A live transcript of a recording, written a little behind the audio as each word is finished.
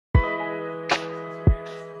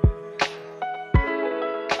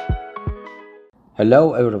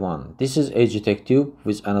Hello everyone, this is AGTechTube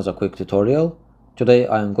with another quick tutorial. Today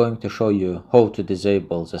I am going to show you how to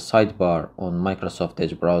disable the sidebar on Microsoft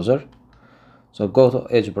Edge browser. So go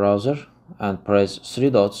to Edge browser and press three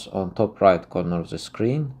dots on top right corner of the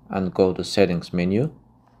screen and go to settings menu.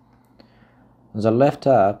 On the left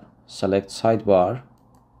tab, select sidebar,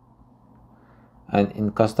 and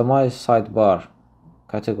in customize sidebar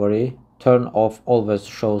category, turn off always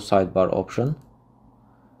show sidebar option,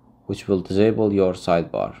 which will disable your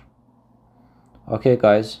sidebar. Okay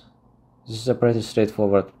guys, this is a pretty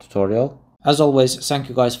straightforward tutorial. As always, thank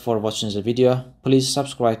you guys for watching the video. Please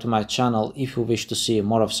subscribe to my channel if you wish to see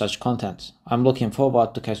more of such content. I'm looking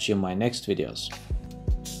forward to catch you in my next videos.